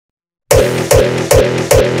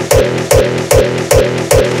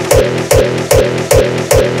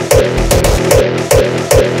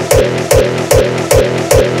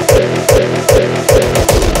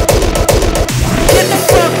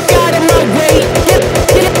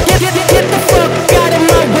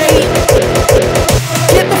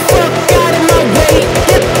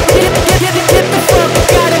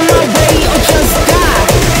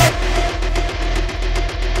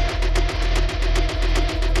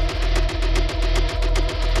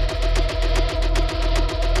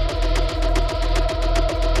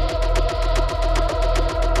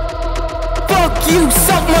You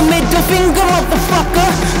suck my middle finger, motherfucker.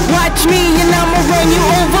 Watch me and I'ma run you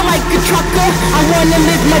over like a trucker. I wanna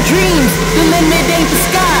live my dreams, the limit ain't the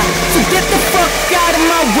sky. So get the fuck out of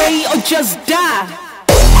my way or just die.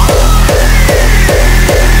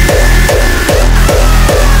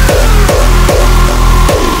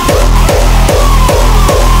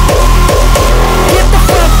 Get the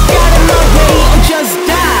fuck out of my way or just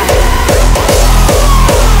die.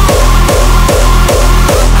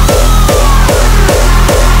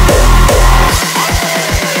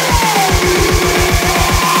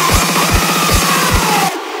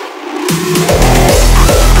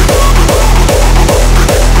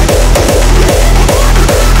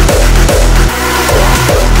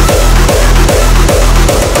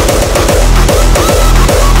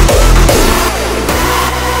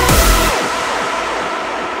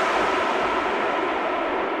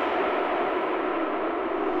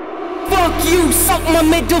 You suck my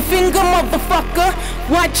middle finger, motherfucker.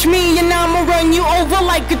 Watch me and I'ma run you over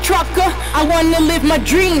like a trucker. I wanna live my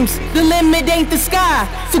dreams, the limit ain't the sky.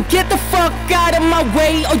 So get the fuck out of my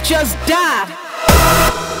way or just die.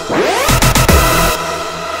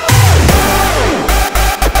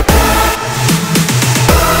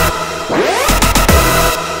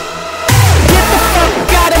 Get the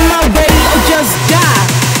fuck out of my way or just die.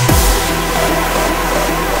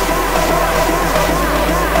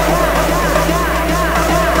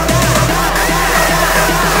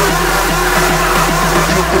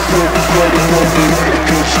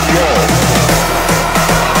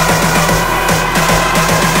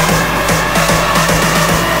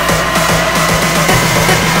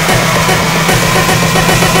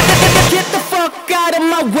 Get the fuck out of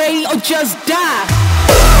my way or just die.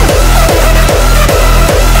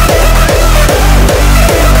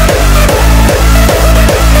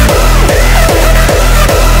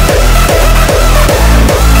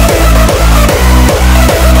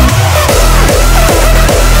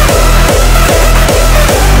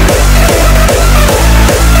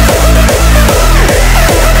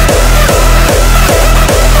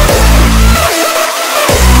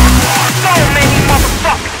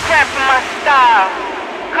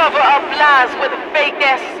 With a fake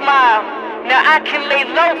ass smile. Now I can lay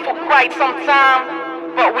low for quite some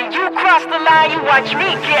time, but when you cross the line, you watch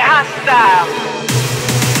me get hostile.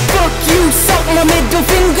 Fuck you, suck my middle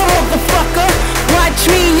finger, motherfucker. Watch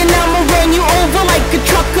me and I'ma run you over like a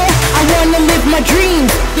trucker. I wanna live my dreams,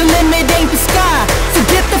 the limit ain't the sky. So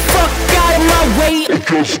get the fuck out of my way and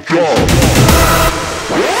just die.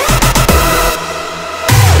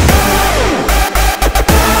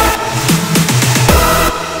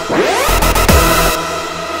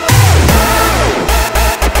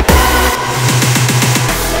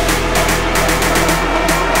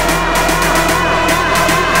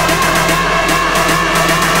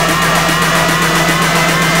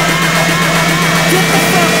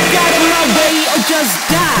 Just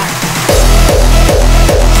die.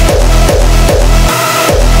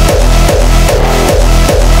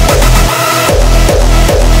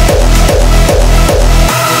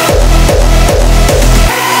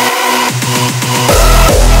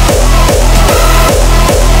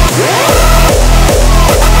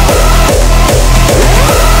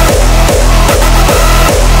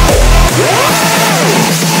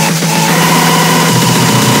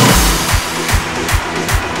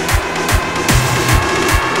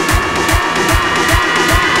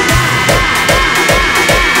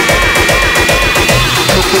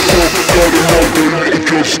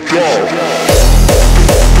 Just go.